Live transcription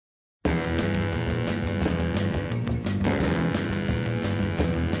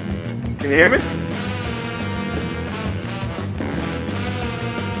Can you hear me?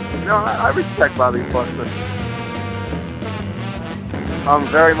 No, I respect Bobby Buster. I'm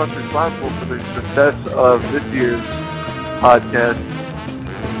very much responsible for the success of this year's podcast.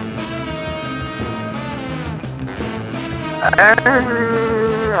 I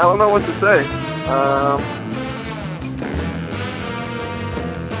don't know what to say.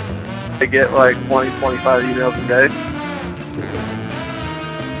 I get like 20, 25 emails a day.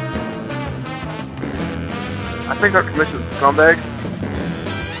 I think our commission's a scumbag.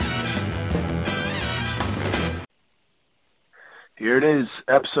 Here it is,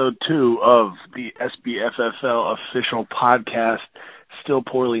 episode 2 of the SBFFL official podcast, still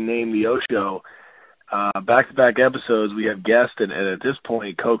poorly named The O Show. Back-to-back episodes, we have guest and at this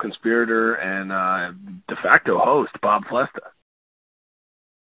point, co-conspirator and de facto host, Bob Flesta.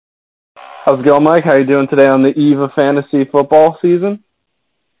 How's it going, Mike? How you doing today on the eve of fantasy football season?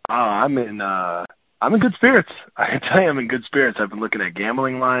 I'm in good spirits. I can tell you I'm in good spirits. I've been looking at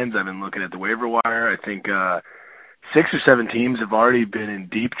gambling lines. I've been looking at the waiver wire. I think 6 or 7 teams have already been in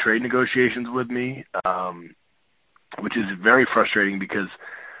deep trade negotiations with me, which is very frustrating because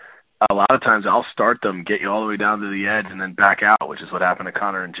a lot of times I'll start them, get you all the way down to the edge, and then back out, which is what happened to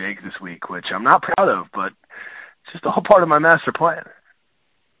Connor and Jake this week, which I'm not proud of, but it's just all part of my master plan.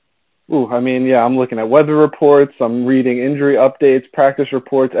 I'm looking at weather reports. I'm reading injury updates, practice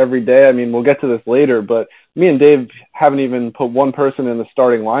reports every day. We'll get to this later, but me and Dave haven't even put one person in the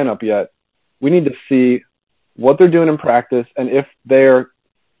starting lineup yet. We need to see what they're doing in practice and if they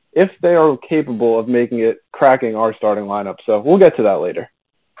are capable of cracking our starting lineup. So we'll get to that later.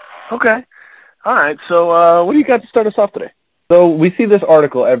 Okay. All right. So what do you got to start us off today? So we see this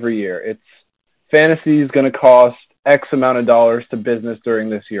article every year. It's fantasy is going to cost X amount of dollars to business during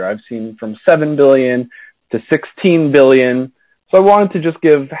this year. I've seen from $7 billion to $16 billion. So I wanted to just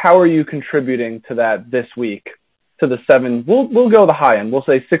give, how are you contributing to that this week? To the 7, we'll go the high end. We'll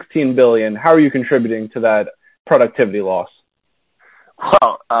say $16 billion. How are you contributing to that productivity loss?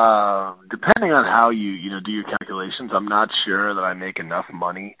 Well, depending on how you do your calculations, I'm not sure that I make enough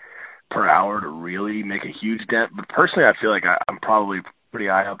money per hour to really make a huge dent. But personally, I feel like I'm probably pretty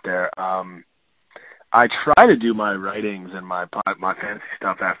high up there. I try to do my writings and my fantasy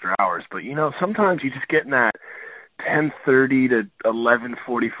stuff after hours, but sometimes you just get in that 10:30 to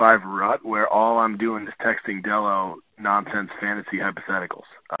 11:45 rut where all I'm doing is texting Dello nonsense fantasy hypotheticals.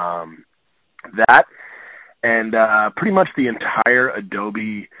 That and pretty much the entire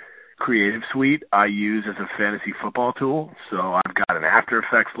Adobe Creative Suite I use as a fantasy football tool. So I've got an After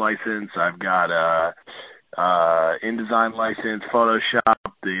Effects license, I've got a InDesign license, Photoshop,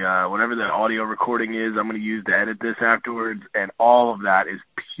 the whatever the audio recording is, I'm going to use to edit this afterwards, and all of that is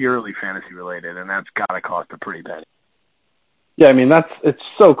purely fantasy related, and that's got to cost a pretty penny. Yeah, it's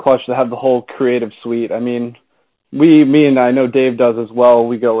so clutch to have the whole Creative Suite. Me and I know Dave does as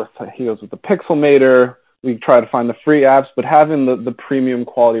well. He goes with the Pixelmator. We try to find the free apps, but having the premium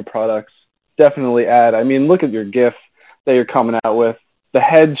quality products definitely add. Look at your GIF that you're coming out with. The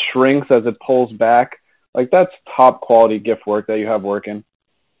head shrinks as it pulls back. That's top quality GIF work that you have working.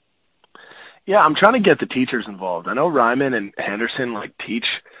 Yeah, I'm trying to get the teachers involved. I know Ryman and Henderson teach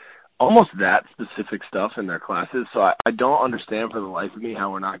almost that specific stuff in their classes, so I don't understand for the life of me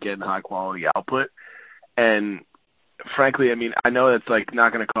how we're not getting high quality output. And frankly, I know that's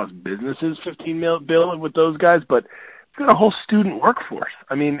not going to cost businesses $15 billion with those guys, but it's got a whole student workforce.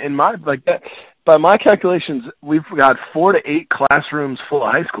 In my by my calculations, we've got 4 to 8 classrooms full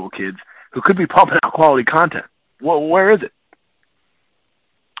of high school kids who could be pumping out quality content. Well, where is it?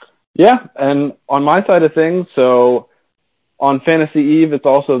 Yeah, and on my side of things, so on Fantasy Eve, it's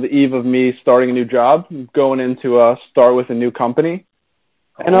also the eve of me starting a new job, going into start with a new company.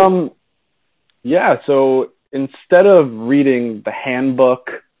 And so instead of reading the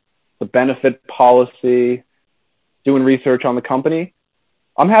handbook, the benefit policy, doing research on the company,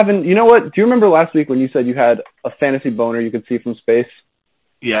 I'm having, you know what? Do you remember last week when you said you had a fantasy boner you could see from space?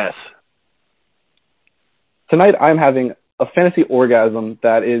 Yes. Tonight I'm having a fantasy orgasm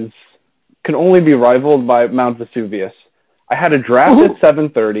that can only be rivaled by Mount Vesuvius. I had a draft at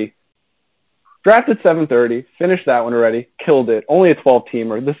 7:30. Finished that one already, killed it. Only a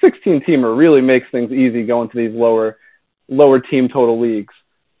 12-teamer. The 16-teamer really makes things easy going to these lower team total leagues.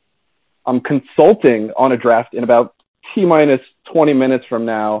 I'm consulting on a draft in about T-minus 20 minutes from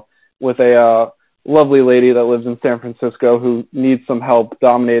now with a lovely lady that lives in San Francisco who needs some help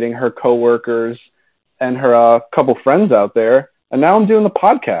dominating her coworkers and her couple friends out there. And now I'm doing the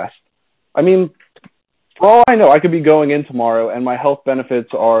podcast. For all I know, I could be going in tomorrow and my health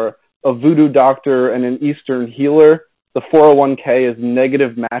benefits are a voodoo doctor and an Eastern healer, the 401k is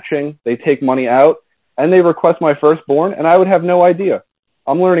negative matching. They take money out, and they request my firstborn, and I would have no idea.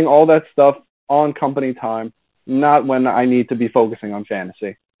 I'm learning all that stuff on company time, not when I need to be focusing on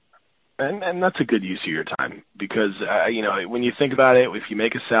fantasy. And that's a good use of your time because, when you think about it, if you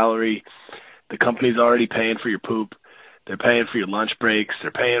make a salary, the company's already paying for your poop. They're paying for your lunch breaks.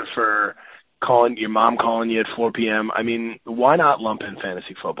 They're paying for your mom calling you at 4 p.m. I mean, why not lump in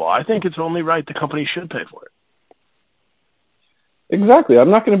fantasy football? I think it's only right the company should pay for it. Exactly.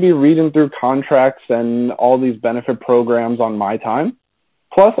 I'm not going to be reading through contracts and all these benefit programs on my time.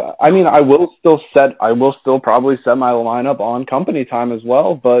 Plus, I mean, I will still probably set my lineup on company time as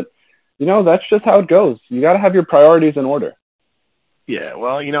well, but that's just how it goes. You got to have your priorities in order. Yeah,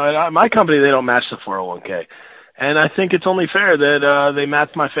 well, at my company, they don't match the 401k. And I think it's only fair that they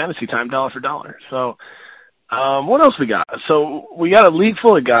match my fantasy time dollar for dollar. So what else we got? So we got a league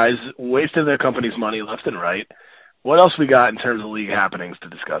full of guys wasting their company's money left and right. What else we got in terms of league happenings to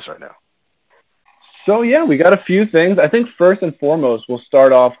discuss right now? So, yeah, we got a few things. I think first and foremost, we'll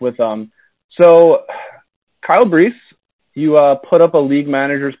start off with so Kyle Brees, you put up a league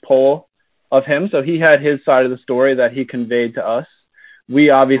manager's poll of him. So he had his side of the story that he conveyed to us. We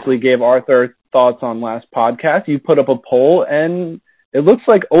obviously gave our thoughts on last podcast. You put up a poll, and it looks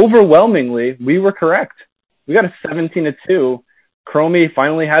like overwhelmingly we were correct. We got a 17-2. Cromie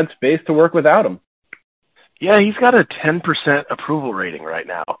finally had space to work without him. Yeah, he's got a 10% approval rating right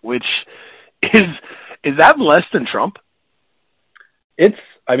now, which is that less than Trump?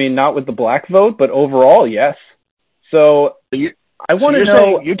 Not with the black vote, but overall, yes. So I want to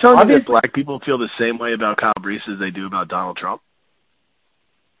know. You're telling me that black people feel the same way about Kyle Brees as they do about Donald Trump?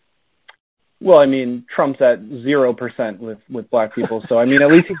 Well, I mean, Trump's at 0% with black people. So, I mean,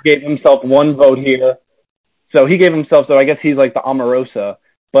 at least he gave himself one vote here. So he gave himself, so I guess he's like the Omarosa.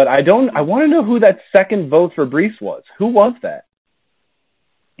 But I want to know who that second vote for Brees was. Who was that?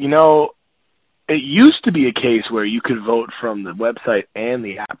 It used to be a case where you could vote from the website and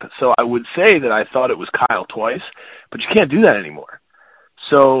the app. So I would say that I thought it was Kyle twice, but you can't do that anymore.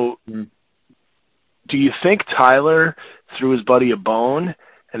 So do you think Tyler threw his buddy a bone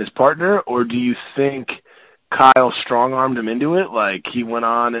and his partner, or do you think Kyle strong-armed him into it, like he went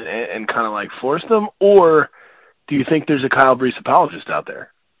on and kind of like forced them, or do you think there's a Kyle Brees apologist out there?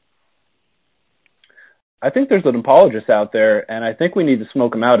 I think there's an apologist out there, and I think we need to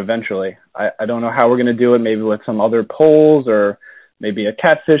smoke him out eventually. I don't know how we're going to do it, maybe with some other polls or maybe a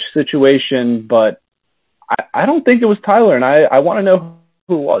catfish situation, but I don't think it was Tyler, and I want to know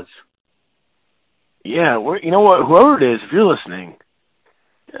who it was. Yeah, you know what? Whoever it is, if you're listening,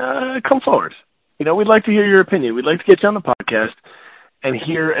 come forward. We'd like to hear your opinion. We'd like to get you on the podcast and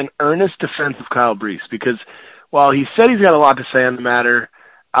hear an earnest defense of Kyle Brees, because while he said he's got a lot to say on the matter,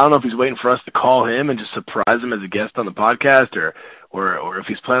 I don't know if he's waiting for us to call him and just surprise him as a guest on the podcast, or if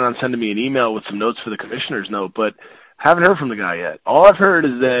he's planning on sending me an email with some notes for the commissioner's note. But haven't heard from the guy yet. All I've heard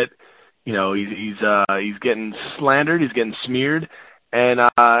is that he's getting slandered, he's getting smeared, and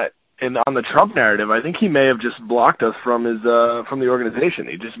on the Trump narrative, I think he may have just blocked us from the organization.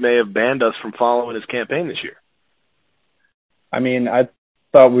 He just may have banned us from following his campaign this year. I mean, I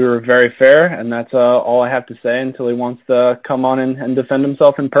thought we were very fair, and that's all I have to say until he wants to come on and defend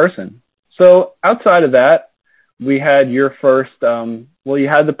himself in person. So outside of that, we had your first, you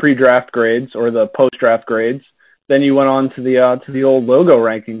had the pre-draft grades or the post-draft grades. Then you went on to the old logo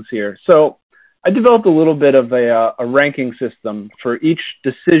rankings here. So I developed a little bit of a ranking system for each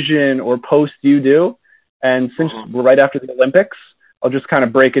decision or post you do. And since we're right after the Olympics, I'll just kind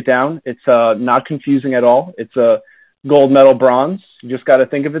of break it down. It's not confusing at all. It's a gold medal, bronze. You just got to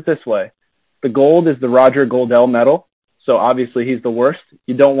think of it this way. The gold is the Roger Goodell medal. So obviously he's the worst.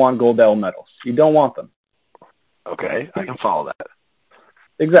 You don't want Goodell medals. You don't want them. Okay, I can follow that.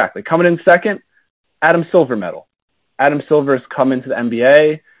 Exactly. Coming in second, Adam Silver medal. Adam Silver has come into the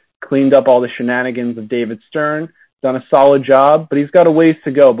NBA, cleaned up all the shenanigans of David Stern, done a solid job, but he's got a ways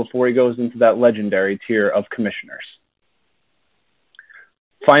to go before he goes into that legendary tier of commissioners.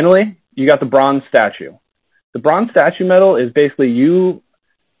 Finally, you got the bronze statue. The bronze statue medal is basically you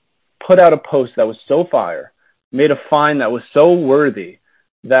put out a post that was so fire, made a find that was so worthy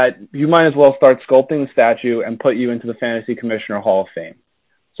that you might as well start sculpting the statue and put you into the Fantasy Commissioner Hall of Fame.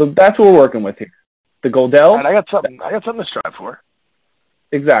 So that's what we're working with here. The Goldell. Right, I got something to strive for.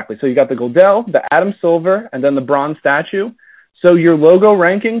 Exactly. So you got the Goldell, the Adam Silver, and then the bronze statue. So your logo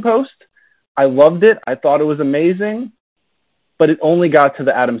ranking post, I loved it. I thought it was amazing, but it only got to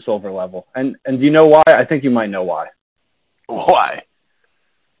the Adam Silver level. And do you know why? I think you might know why. Why?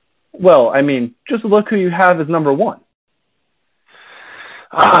 Well, I mean, just look who you have as number one.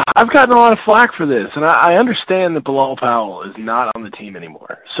 I've gotten a lot of flack for this, and I understand that Bilal Powell is not on the team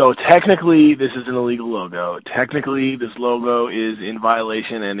anymore. So technically, this is an illegal logo. Technically, this logo is in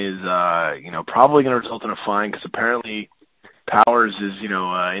violation and is, probably going to result in a fine because apparently Powers is,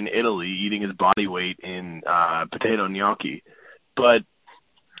 in Italy eating his body weight in potato gnocchi. But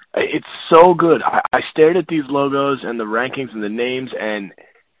it's so good. I stared at these logos and the rankings and the names, and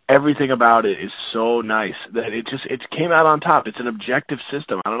everything about it is so nice that it came out on top. It's an objective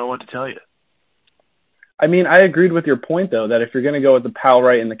system. I don't know what to tell you. I mean, I agreed with your point, though, that if you're going to go with the Powell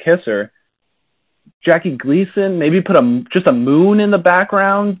Wright and the Kisser, Jackie Gleason, maybe put just a moon in the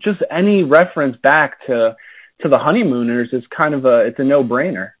background, just any reference back to the honeymooners is kind of it's a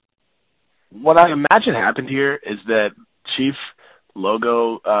no-brainer. What I imagine happened here is that Chief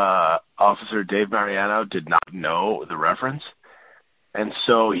Logo Officer Dave Mariano did not know the reference, and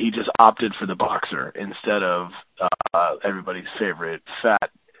so he just opted for the boxer instead of everybody's favorite fat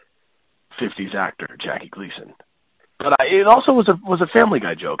 50s actor, Jackie Gleason. But it also was a Family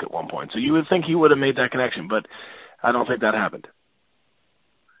Guy joke at one point, so you would think he would have made that connection, but I don't think that happened.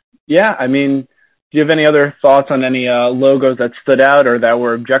 Yeah, I mean, do you have any other thoughts on any logos that stood out or that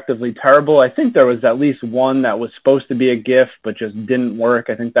were objectively terrible? I think there was at least one that was supposed to be a GIF but just didn't work.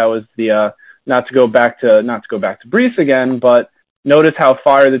 I think that was the not to go back to Brees again, but notice how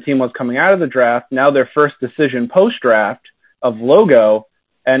fire the team was coming out of the draft. Now their first decision post-draft of logo,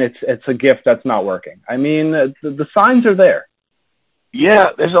 and it's a GIF that's not working. I mean, the signs are there. Yeah,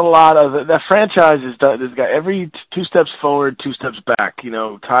 there's a lot of that franchise is this guy every 2 steps forward, 2 steps back.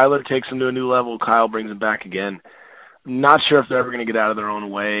 Tyler takes him to a new level, Kyle brings him back again. I'm not sure if they're ever going to get out of their own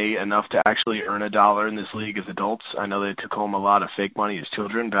way enough to actually earn $1 in this league as adults. I know they took home a lot of fake money as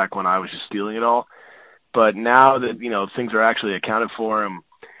children back when I was just stealing it all. But now that, things are actually accounted for and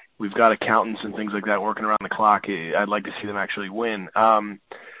we've got accountants and things like that working around the clock, I'd like to see them actually win.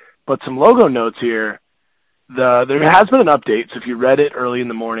 But some logo notes here. There has been an update, so if you read it early in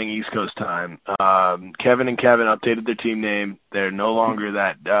the morning East Coast time, Kevin and Kevin updated their team name. They're no longer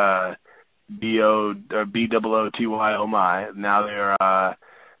that B-O-O-T-Y, oh my. Now they're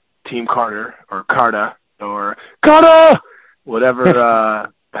Team Carter, or Carta, or Carta! Whatever,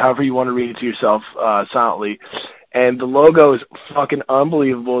 however you want to read it to yourself silently. And the logo is fucking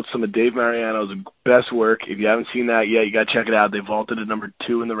unbelievable. It's some of Dave Mariano's best work. If you haven't seen that yet, you got to check it out. They vaulted at number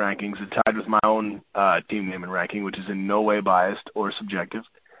 2 in the rankings. It's tied with my own team name and ranking, which is in no way biased or subjective.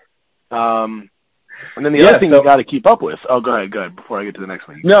 And then the other thing you got to keep up with. Oh, go ahead. Before I get to the next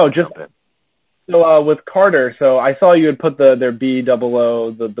one. So with Carter, so I saw you had put their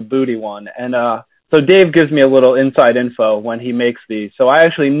B-O-O, the booty one. And so Dave gives me a little inside info when he makes these. So I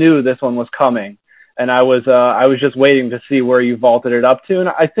actually knew this one was coming. And I was just waiting to see where you vaulted it up to, and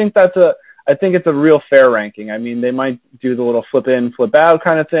I think it's a real fair ranking. I mean, they might do the little flip in, flip out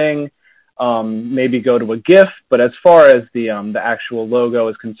kind of thing, maybe go to a GIF, but as far as the actual logo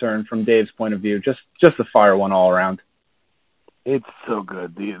is concerned, from Dave's point of view, just a fire one all around. It's so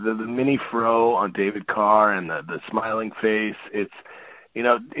good. The mini fro on David Carr and the smiling face. It's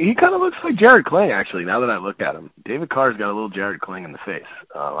he kind of looks like Jared Kling, actually, now that I look at him. David Carr's got a little Jared Kling in the face.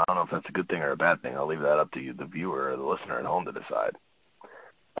 I don't know if that's a good thing or a bad thing. I'll leave that up to you, the viewer or the listener at home to decide.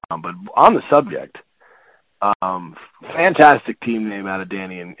 But on the subject, fantastic team name out of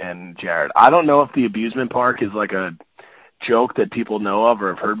Danny and Jared. I don't know if the abusement park is like a joke that people know of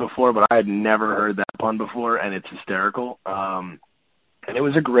or have heard before, but I had never heard that pun before, and it's hysterical. And it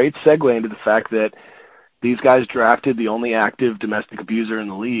was a great segue into the fact that these guys drafted the only active domestic abuser in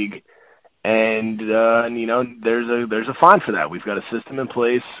the league, and there's a fine for that. We've got a system in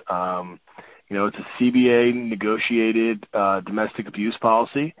place. It's a CBA negotiated domestic abuse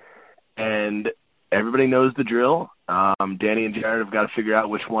policy, and everybody knows the drill. Danny and Jared have got to figure out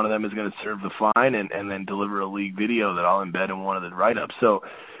which one of them is going to serve the fine and then deliver a league video that I'll embed in one of the write-ups. So,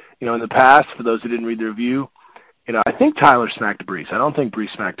 in the past, for those who didn't read the review, I think Tyler smacked Brees. I don't think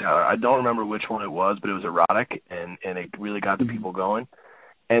Brees smacked Tyler. I don't remember which one it was, but it was erotic, and it really got the people going.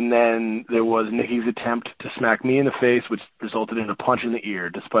 And then there was Nikki's attempt to smack me in the face, which resulted in a punch in the ear,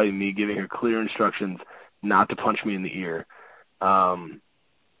 despite me giving her clear instructions not to punch me in the ear. I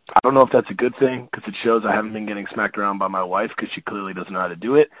don't know if that's a good thing, because it shows I haven't been getting smacked around by my wife, because she clearly doesn't know how to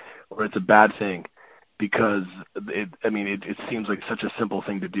do it, or it's a bad thing, because it seems like such a simple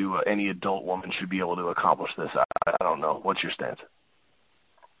thing to do. Any adult woman should be able to accomplish this. I don't know. What's your stance?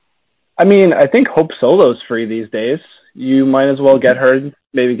 I mean, I think Hope Solo's free these days. You might as well get her,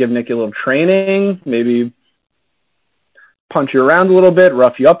 maybe give Nikki a little training, maybe punch you around a little bit,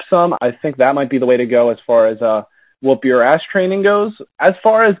 rough you up some. I think that might be the way to go as far as whoop your ass training goes. As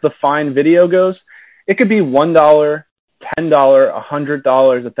far as the fine video goes, it could be $1, $10, $100,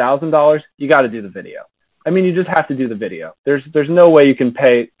 $1,000, you got to do the video. I mean, you just have to do the video. There's no way you can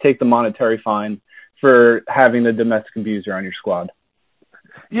take the monetary fine for having the domestic abuser on your squad.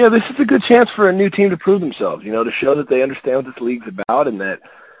 Yeah, this is a good chance for a new team to prove themselves, to show that they understand what this league's about and that,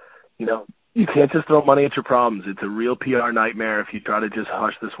 you can't just throw money at your problems. It's a real PR nightmare if you try to just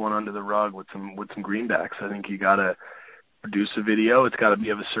hush this one under the rug with some greenbacks. I think you got to produce a video. It's got to be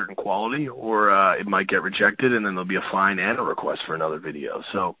of a certain quality, or it might get rejected, and then there'll be a fine and a request for another video.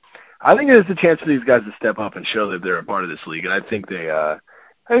 So I think there's a chance for these guys to step up and show that they're a part of this league, and I think they're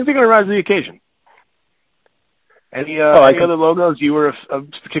going to rise to the occasion. Any other logos you were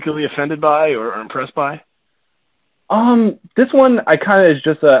particularly offended by or impressed by? This one I kind of is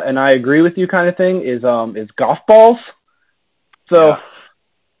just and I agree with you kind of thing is golf balls. So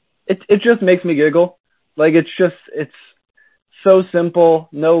yeah. It just makes me giggle. Like it's so simple,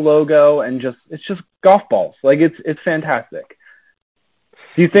 no logo, and it's just golf balls. Like it's fantastic.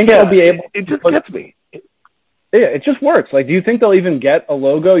 Do you think they'll be able? It just gets me. Yeah, it just works. Like, do you think they'll even get a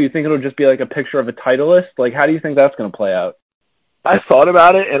logo? You think it'll just be like a picture of a Titleist? Like, how do you think that's going to play out? I thought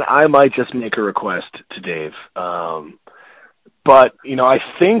about it, and I might just make a request to Dave. But, I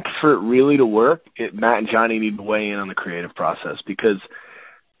think for it really to work, Matt and Johnny need to weigh in on the creative process because,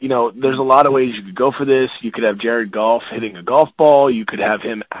 there's a lot of ways you could go for this. You could have Jared Goff hitting a golf ball. You could have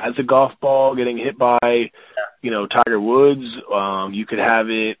him as a golf ball getting hit by, Tiger Woods. You could have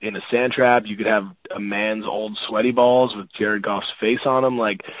it in a sand trap. You could have a man's old sweaty balls with Jared Goff's face on them.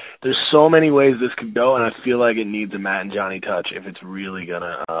 Like, there's so many ways this could go, and I feel like it needs a Matt and Johnny touch if it's really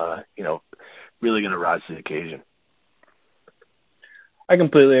gonna, really gonna rise to the occasion. I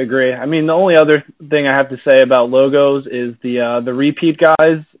completely agree. I mean, the only other thing I have to say about logos is the repeat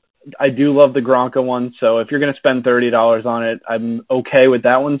guys. I do love the Gronka one, so if you're going to spend $30 on it, I'm okay with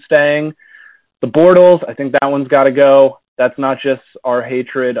that one staying. The Bortles, I think that one's got to go. That's not just our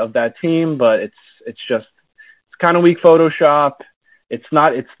hatred of that team, but it's kind of weak Photoshop. It's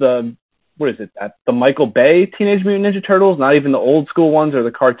the Michael Bay Teenage Mutant Ninja Turtles, not even the old school ones or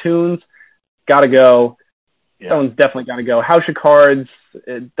the cartoons. Got to go. Yeah. That one's definitely got to go. House of Cards,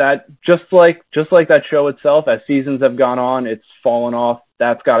 that just like that show itself, as seasons have gone on, it's fallen off.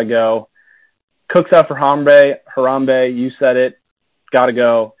 That's got to go. Cooks Out for Harambe, you said it, got to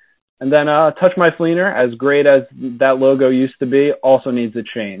go. And then Touch My Fleener, as great as that logo used to be, also needs a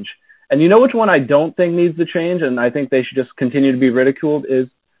change. And you know which one I don't think needs to change, and I think they should just continue to be ridiculed, is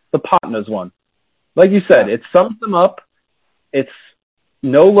the Patnas one. Like you said, it sums them up. It's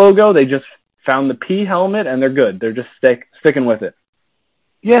no logo. They just found the P helmet, and they're good. They're just sticking with it.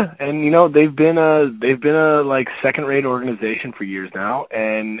 Yeah, and they've been a like second-rate organization for years now,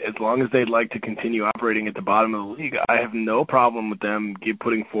 and as long as they'd like to continue operating at the bottom of the league, I have no problem with them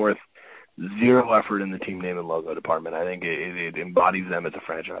putting forth zero effort in the team name and logo department. I think it embodies them as a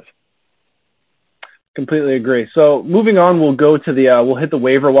franchise. Completely agree. So moving on, we'll go to we'll hit the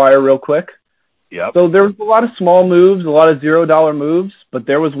waiver wire real quick. Yep. So there was a lot of small moves, a lot of $0 moves, but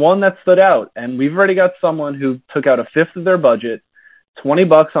there was one that stood out, and we've already got someone who took out a fifth of their budget,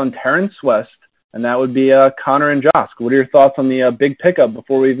 $20 on Terrence West, and that would be Connor and Josk. What are your thoughts on the big pickup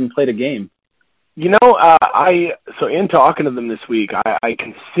before we even played a game? So in talking to them this week, I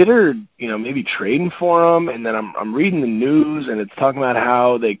considered, maybe trading for him, and then I'm reading the news, and it's talking about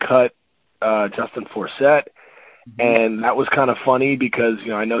how they cut Justin Forsett. And that was kind of funny because,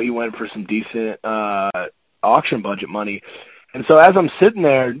 I know he went for some decent auction budget money. And so as I'm sitting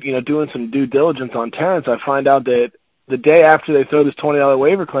there, doing some due diligence on Terrence, I find out that the day after they throw this $20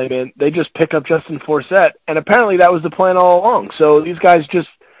 waiver claim in, they just pick up Justin Forsett. And apparently that was the plan all along. So these guys just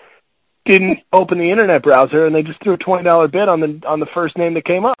didn't open the internet browser, and they just threw a $20 bid on the first name that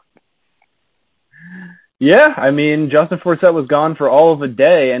came up. Yeah, I mean, Justin Forsett was gone for all of a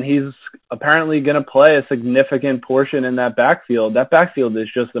day, and he's apparently going to play a significant portion in that backfield. That backfield is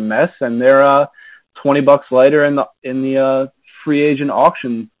just a mess, and they're $20 lighter in the free agent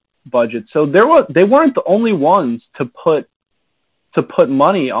auction budget. So they weren't the only ones to put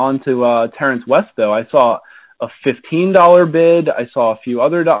money onto Terrence West, though. I saw a $15 bid. I saw a few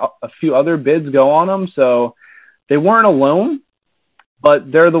other bids go on him. So they weren't alone,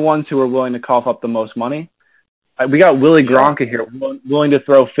 but they're the ones who are willing to cough up the most money. We got Willie Gronka here, willing to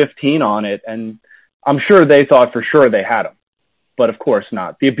throw 15 on it, and I'm sure they thought for sure they had him, but of course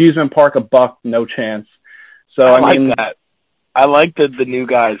not. The abusement park, $1, no chance. So I mean, that. I like the new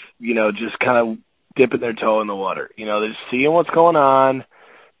guys, just kind of dipping their toe in the water. They're seeing what's going on,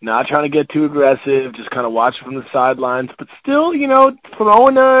 not trying to get too aggressive, just kind of watching from the sidelines, but still,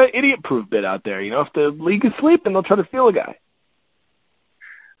 throwing an idiot-proof bid out there. If the league is sleeping, they'll try to steal a guy.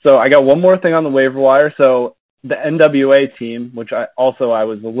 So I got one more thing on the waiver wire. So the NWA team, which I was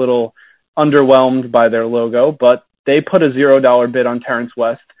a little underwhelmed by their logo, but they put a $0 bid on Terrence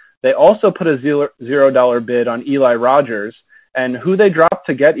West. They also put a $0 bid on Eli Rogers. And who they dropped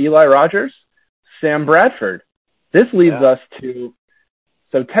to get Eli Rogers? Sam Bradford. This leads us to,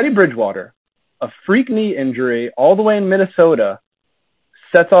 so Teddy Bridgewater, a freak knee injury all the way in Minnesota,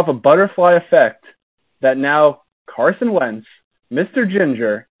 sets off a butterfly effect that now Carson Wentz, Mr.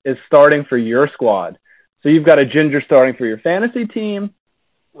 Ginger, is starting for your squad. So you've got a Ginger starting for your fantasy team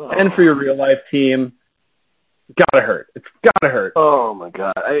and for your real-life team. Gotta hurt. It's gotta hurt. Oh, my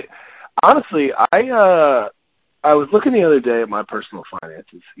God. Honestly, I was looking the other day at my personal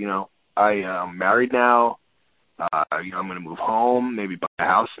finances. You know, I'm married now. I'm going to move home, maybe buy a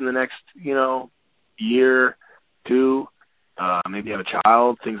house in the next, year, two, maybe have a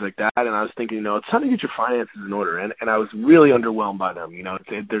child, things like that. And I was thinking, it's time to get your finances in order. And I was really underwhelmed by them.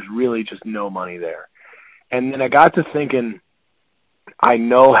 There's really just no money there. And then I got to thinking, I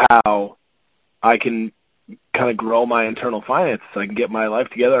know how I can kind of grow my internal finances. I can get my life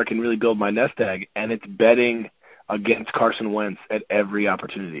together. I can really build my nest egg. And it's betting against Carson Wentz at every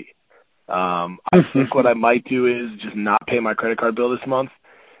opportunity. I think what I might do is just not pay my credit card bill this month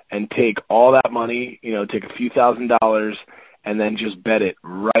and take all that money, take a few $1,000s and then just bet it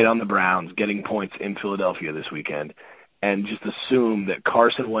right on the Browns getting points in Philadelphia this weekend and just assume that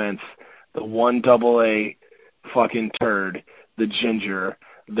Carson Wentz, the one AA fucking turd, the Ginger,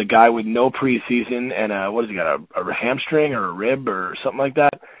 the guy with no preseason and what has he got, a hamstring or a rib or something like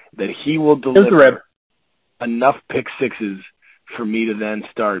that he will deliver enough pick sixes for me to then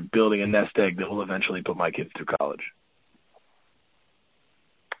start building a nest egg that will eventually put my kids through college.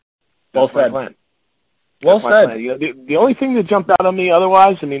 Well said. Well said. The only thing that jumped out on me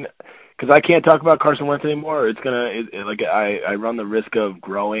otherwise, because I can't talk about Carson Wentz anymore, I run the risk of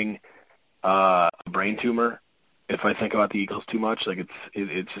growing a brain tumor if I think about the Eagles too much.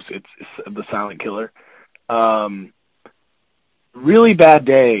 It's the silent killer. Really bad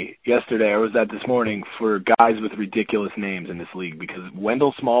day yesterday, or was that this morning, for guys with ridiculous names in this league because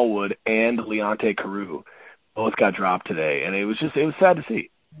Wendell Smallwood and Leonte Carew both got dropped today, and it was sad to see.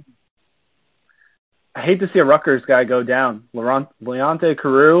 I hate to see a Rutgers guy go down. Leonte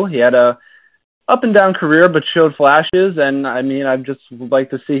Carew, he had a up-and-down career but showed flashes, and, I just would like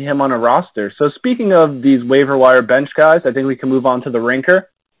to see him on a roster. So speaking of these waiver wire bench guys, I think we can move on to the Rinker.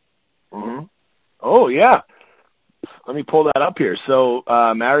 Mm-hmm. Oh, yeah. Let me pull that up here. So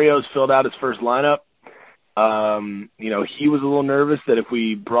Mario's filled out his first lineup. He was a little nervous that if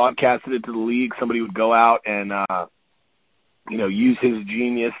we broadcasted it to the league, somebody would go out and, use his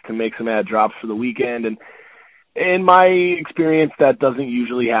genius to make some ad drops for the weekend. And in my experience, that doesn't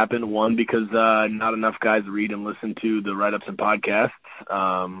usually happen. One, because not enough guys read and listen to the write-ups and podcasts.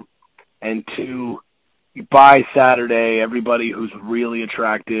 And two, by Saturday, everybody who's really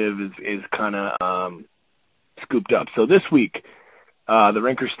attractive is kind of scooped up. So this week, the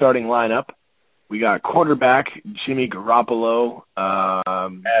Rinker starting lineup, we got quarterback Jimmy Garoppolo,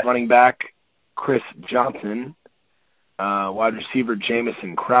 running back Chris Johnson, wide receiver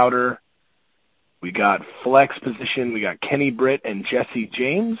Jamison Crowder. We got flex position, we got Kenny Britt and Jesse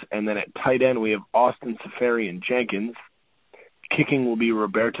James, and then at tight end we have Austin Safarian Jenkins. Kicking will be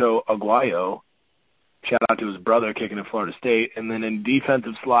Roberto Aguayo. Shout out to his brother kicking at Florida State. And then in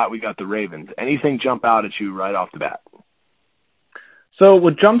defensive slot, we got the Ravens. Anything jump out at you right off the bat? So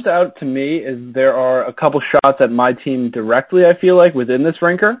what jumps out to me is there are a couple shots at my team directly, I feel like, within this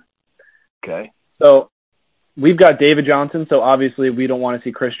Rinker. Okay. So we've got David Johnson, so obviously we don't want to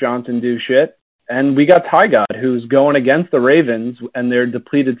see Chris Johnson do shit. And we got Ty God, who's going against the Ravens and their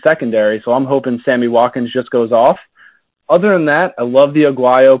depleted secondary, so I'm hoping Sammy Watkins just goes off. Other than that, I love the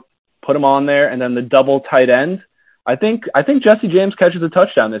Aguayo. Put him on there, and then the double tight end. I think Jesse James catches a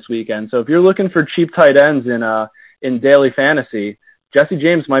touchdown this weekend. So if you're looking for cheap tight ends in daily fantasy, Jesse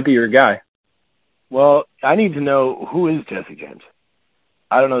James might be your guy. Well, I need to know, who is Jesse James?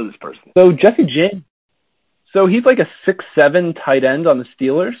 I don't know this person. So Jesse James, he's like a 6'7" tight end on the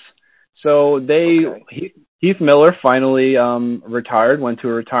Steelers. So Heath Miller finally retired, went to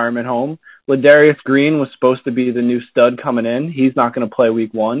a retirement home. Ladarius Green was supposed to be the new stud coming in. He's not going to play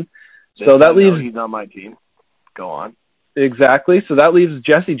week 1. So that leaves. He's on my team. Go on. Exactly. So that leaves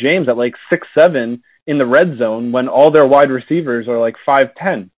Jesse James at like 6'7" in the red zone when all their wide receivers are like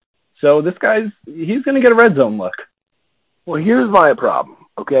 5'10". So this he's going to get a red zone look. Well, here's my problem.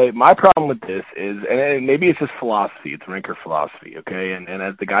 Okay, my problem with this is, and maybe it's just philosophy. It's Rinker philosophy. Okay, and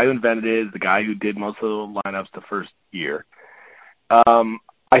as the guy who invented it, is the guy who did most of the lineups the first year.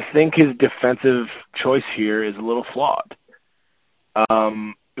 I think his defensive choice here is a little flawed.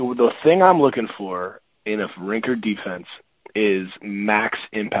 The thing I'm looking for in a Rinker defense is max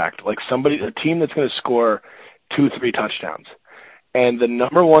impact, like a team that's going to score 2-3 touchdowns. And the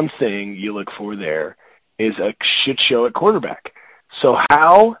number one thing you look for there is a shit show at quarterback. So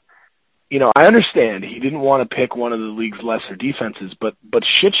how, I understand he didn't want to pick one of the league's lesser defenses, but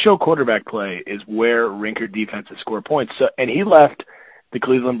shit show quarterback play is where Rinker defenses score points. So, and he left the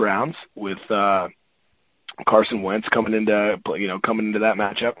Cleveland Browns with Carson Wentz coming into that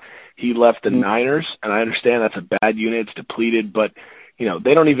matchup. He left the Niners, and I understand that's a bad unit, it's depleted, but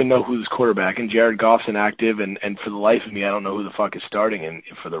they don't even know who's quarterback, and Jared Goff's inactive, and for the life of me, I don't know who the fuck is starting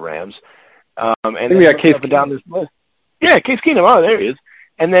for the Rams. And then we got Case up and down this list. Yeah, Case Keenum. Oh, there he is.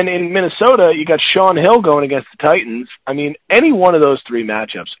 And then in Minnesota, you got Sean Hill going against the Titans. I mean, any one of those three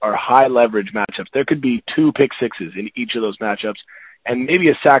matchups are high leverage matchups. There could be 2 pick sixes in each of those matchups, and maybe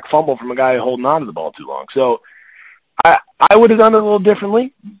a sack fumble from a guy holding on to the ball too long. So I would have done it a little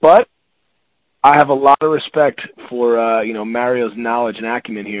differently, but I have a lot of respect for Mario's knowledge and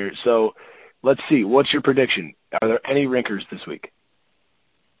acumen here. So let's see. What's your prediction? Are there any Rinkers this week?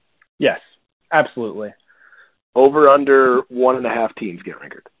 Yes, absolutely. Over under 1.5 teams get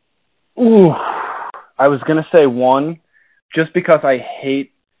Rinkered. Ooh, I was going to say 1, just because I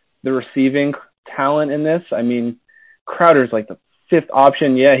hate the receiving talent in this. I mean, Crowder's like the 5th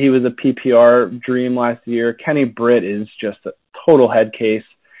option. Yeah, he was a PPR dream last year. Kenny Britt is just a total head case.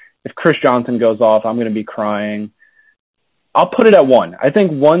 If Chris Johnson goes off, I'm going to be crying. I'll put it at 1. I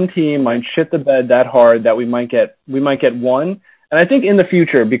think one team might shit the bed that hard that we might get 1. And I think in the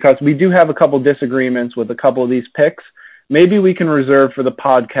future, because we do have a couple disagreements with a couple of these picks, maybe we can reserve for the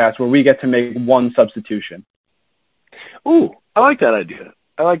podcast where we get to make 1 substitution. Ooh, I like that idea.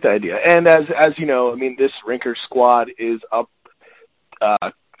 And as you know, I mean, this Rinker squad is up,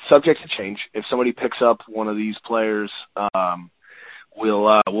 subject to change. If somebody picks up one of these players,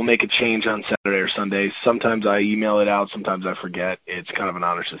 we'll make a change on Saturday or Sunday. Sometimes I email it out. Sometimes I forget. It's kind of an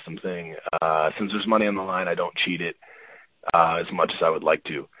honor system thing. Since there's money on the line, I don't cheat it as much as I would like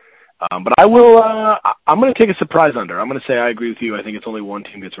to. But I will. I'm going to take a surprise under. I'm going to say I agree with you. I think it's only 1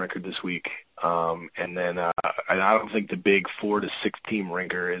 team gets Rinkered this week, and then I don't think the big 4 to 6 team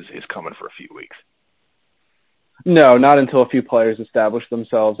Rinker is coming for a few weeks. No, not until a few players establish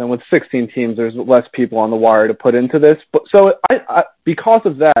themselves. And with 16 teams, there's less people on the wire to put into this. But so I because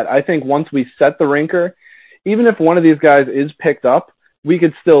of that, I think once we set the Rinker, even if one of these guys is picked up, we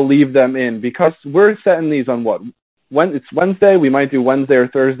could still leave them in because we're setting these on what? When it's Wednesday, we might do Wednesday or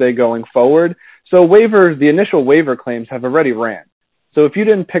Thursday going forward. So the initial waiver claims have already ran. So if you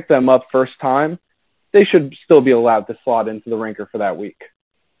didn't pick them up first time, they should still be allowed to slot into the Rinker for that week.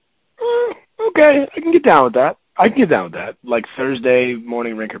 Okay, I can get down with that. Like Thursday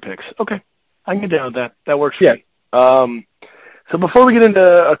morning Rinker picks. Okay, I can get down with that. That works for me. So before we get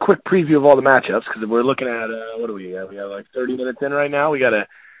into a quick preview of all the matchups, because we're looking at, what do we have? We got like 30 minutes in right now. We got to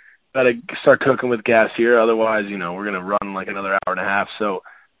start cooking with gas here. Otherwise, we're going to run like another hour and a half. So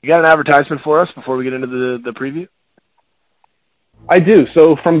you got an advertisement for us before we get into the preview? I do.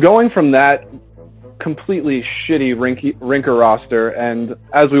 So going from that completely shitty Rinker roster, and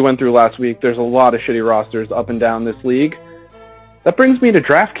as we went through last week, there's a lot of shitty rosters up and down this league. That brings me to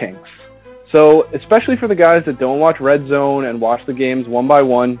DraftKings. So especially for the guys that don't watch Red Zone and watch the games one by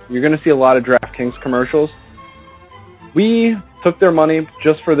one, you're going to see a lot of DraftKings commercials. We took their money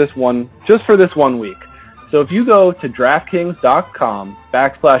just for this one week. So if you go to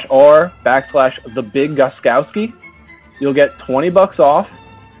DraftKings.com/R/TheBigGuskowski, you'll get $20 off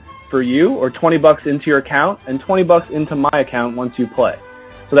for you, or $20 into your account, and $20 into my account once you play.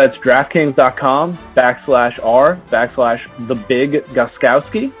 So that's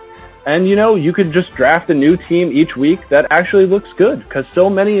DraftKings.com/R/TheBigGuskowski. And, you could just draft a new team each week that actually looks good, because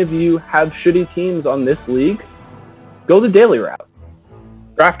so many of you have shitty teams on this league. Go the daily route.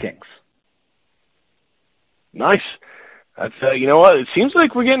 DraftKings. Nice. That's you know what? It seems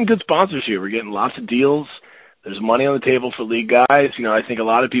like we're getting good sponsors here. We're getting lots of deals. There's money on the table for league guys. I think a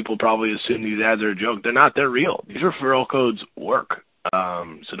lot of people probably assume these ads are a joke. They're not. They're real. These referral codes work.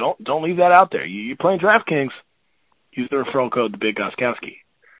 So don't leave that out there. You're playing DraftKings. Use the referral code, TheBigGuskowski.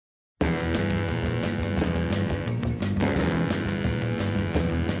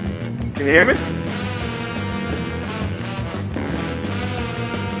 Can you hear me?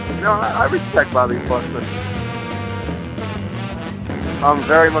 I respect Bobby Buckman. I'm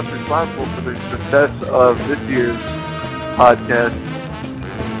very much responsible for the success of this year's podcast.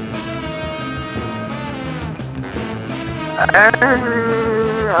 I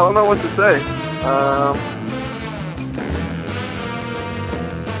don't know what to say.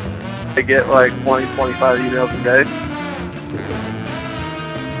 I get like 20, 25 emails a day.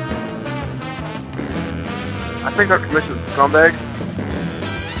 think our commission's a scumbag.